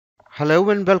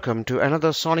Hello and welcome to another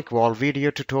Sonicwall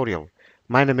video tutorial.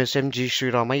 My name is MG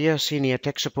Sriramaya, Senior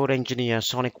Tech Support Engineer,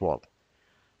 Sonicwall.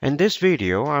 In this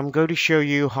video, I'm going to show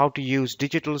you how to use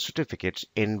digital certificates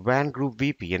in WAN Group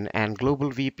VPN and Global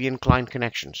VPN client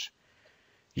connections.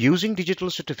 Using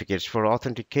digital certificates for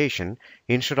authentication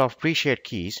instead of pre-shared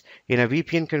keys in a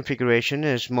VPN configuration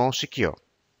is more secure.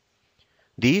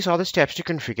 These are the steps to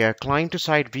configure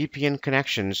client-to-site VPN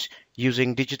connections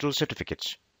using digital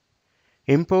certificates.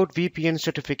 Import VPN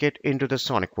certificate into the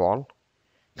Sonicwall.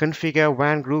 Configure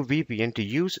WAN Group VPN to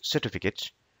use certificates.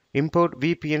 Import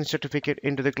VPN certificate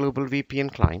into the Global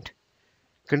VPN client.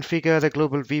 Configure the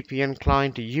Global VPN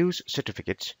client to use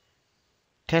certificates.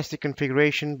 Test the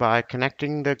configuration by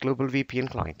connecting the Global VPN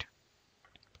client.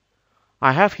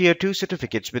 I have here two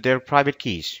certificates with their private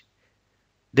keys.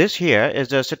 This here is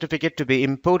the certificate to be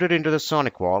imported into the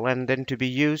Sonicwall and then to be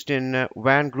used in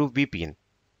WAN Group VPN.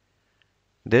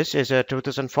 This is a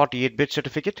 2048-bit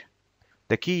certificate.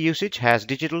 The key usage has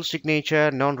digital signature,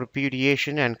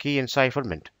 non-repudiation, and key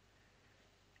encipherment.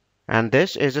 And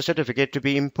this is a certificate to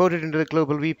be imported into the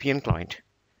Global VPN client.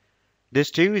 This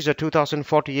too is a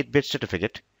 2048-bit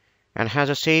certificate and has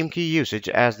the same key usage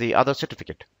as the other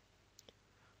certificate.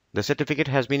 The certificate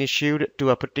has been issued to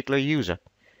a particular user.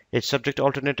 Its subject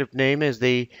alternative name is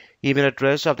the email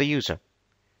address of the user.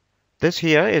 This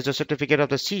here is the certificate of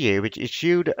the CA which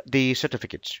issued the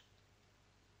certificates.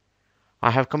 I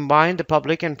have combined the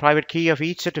public and private key of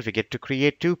each certificate to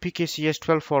create two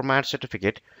PKCS12 format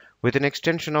certificate with an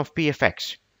extension of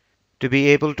PFX. To be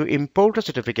able to import a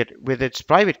certificate with its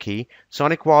private key,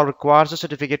 Sonicwall requires the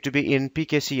certificate to be in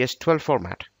PKCS12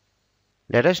 format.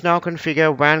 Let us now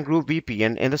configure WAN Group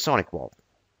VPN in the Sonicwall.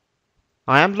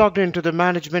 I am logged into the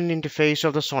management interface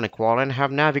of the Sonicwall and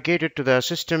have navigated to the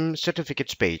System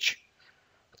Certificates page.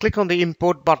 Click on the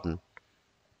Import button.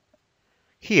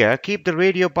 Here, keep the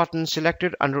radio button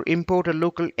selected under Import a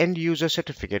local end-user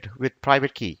certificate with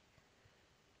private key.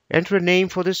 Enter a name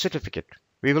for this certificate.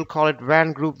 We will call it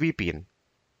WAN Group VPN.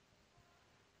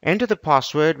 Enter the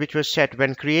password which was set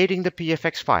when creating the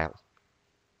PFX file.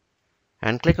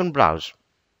 And click on Browse.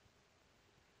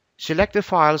 Select the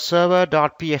file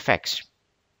server.pfx.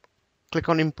 Click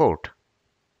on Import.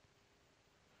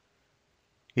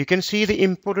 You can see the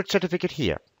imported certificate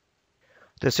here.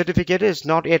 The certificate is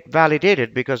not yet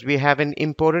validated because we haven't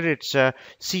imported its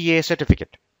CA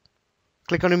certificate.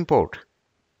 Click on Import.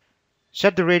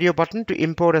 Set the radio button to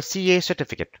import a CA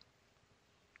certificate.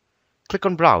 Click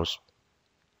on Browse.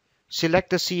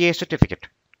 Select the CA certificate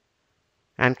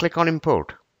and click on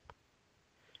Import.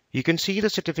 You can see the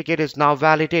certificate is now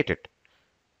validated.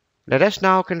 Let us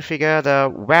now configure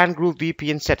the WAN Group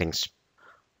VPN settings.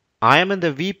 I am in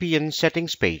the VPN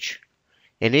settings page.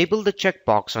 Enable the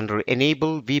checkbox under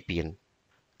Enable VPN.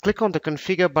 Click on the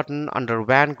Configure button under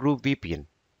WAN Group VPN.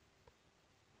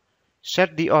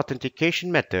 Set the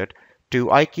authentication method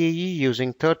to IKE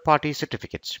using third-party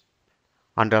certificates.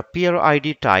 Under Peer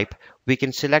ID type, we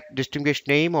can select distinguished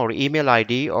name or email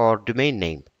ID or domain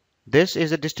name. This is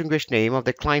the distinguished name of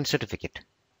the client certificate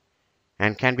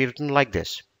and can be written like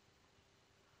this.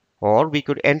 Or we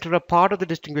could enter a part of the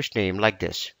distinguished name like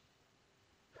this.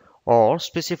 Or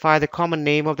specify the common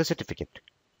name of the certificate.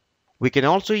 We can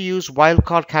also use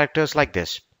wildcard characters like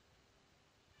this.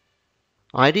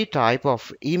 ID type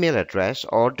of email address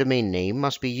or domain name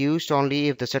must be used only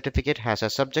if the certificate has a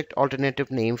subject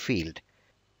alternative name field.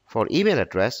 For email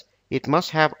address, it must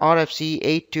have RFC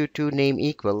 822 name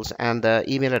equals and the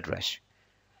email address.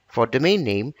 For domain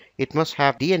name, it must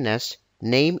have DNS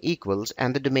name equals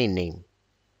and the domain name.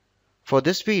 For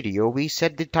this video, we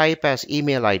set the type as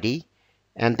email ID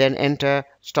and then enter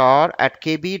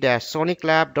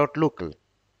 *@kb-soniclab.local.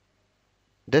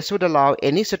 This would allow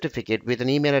any certificate with an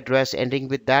email address ending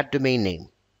with that domain name.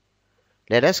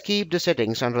 Let us keep the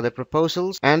settings under the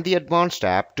Proposals and the Advanced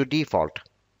tab to default.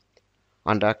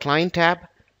 Under Client tab,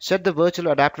 set the virtual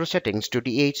adapter settings to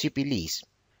DHCP lease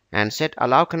and set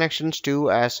Allow Connections to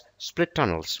as Split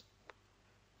Tunnels.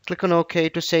 Click on OK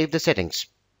to save the settings.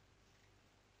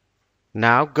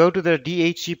 Now go to the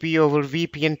DHCP over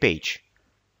VPN page.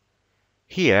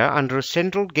 Here, under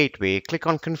Central Gateway, click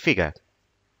on Configure.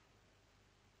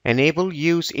 Enable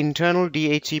Use Internal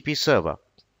DHCP Server,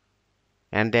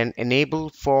 and then Enable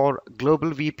for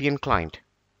Global VPN Client,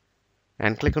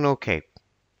 and click on OK.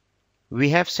 We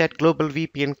have set Global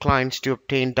VPN clients to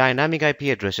obtain dynamic IP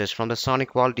addresses from the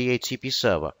Sonicwall DHCP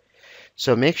server,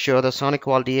 so make sure the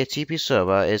Sonicwall DHCP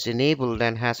server is enabled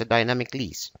and has a dynamic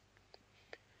lease.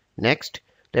 Next,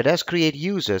 let us create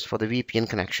users for the VPN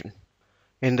connection.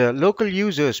 In the Local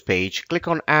Users page, click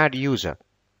on Add User.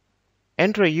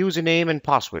 Enter a username and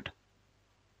password.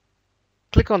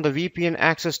 Click on the VPN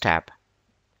Access tab.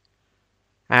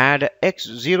 Add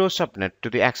X0 subnet to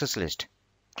the access list.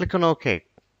 Click on OK.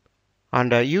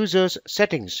 Under Users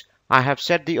Settings, I have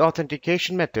set the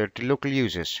authentication method to local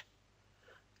users.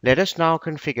 Let us now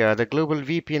configure the global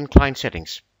VPN client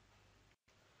settings.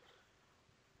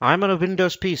 I'm on a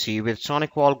Windows PC with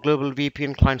Sonicwall Global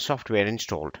VPN Client software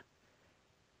installed.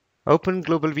 Open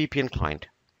Global VPN Client.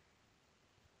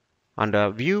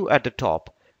 Under View at the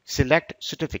top, select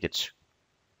Certificates.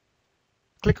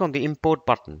 Click on the Import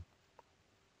button.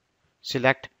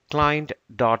 Select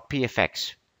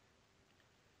client.pfx.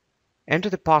 Enter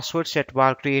the password set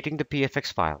while creating the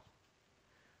PFX file.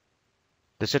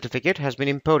 The certificate has been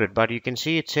imported, but you can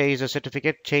see it says the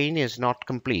certificate chain is not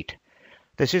complete.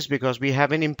 This is because we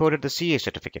haven't imported the CA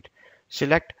certificate.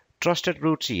 Select Trusted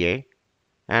Root CA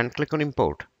and click on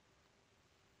Import.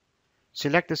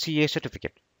 Select the CA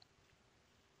certificate.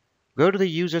 Go to the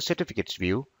User Certificates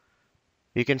view.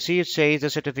 You can see it says the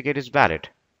certificate is valid.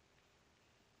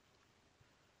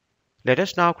 Let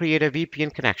us now create a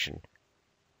VPN connection.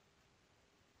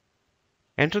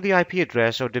 Enter the IP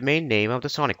address or domain name of the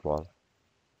Sonicwall.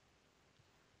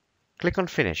 Click on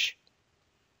Finish.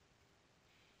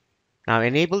 Now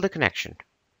enable the connection.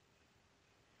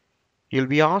 You'll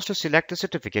be asked to select the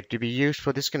certificate to be used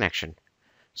for this connection.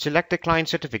 Select the client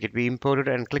certificate we imported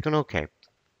and click on OK.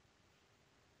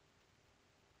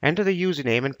 Enter the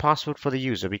username and password for the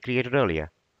user we created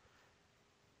earlier.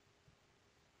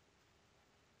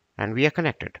 And we are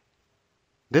connected.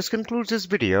 This concludes this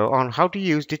video on how to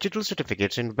use digital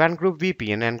certificates in WAN Group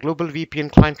VPN and Global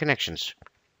VPN client connections.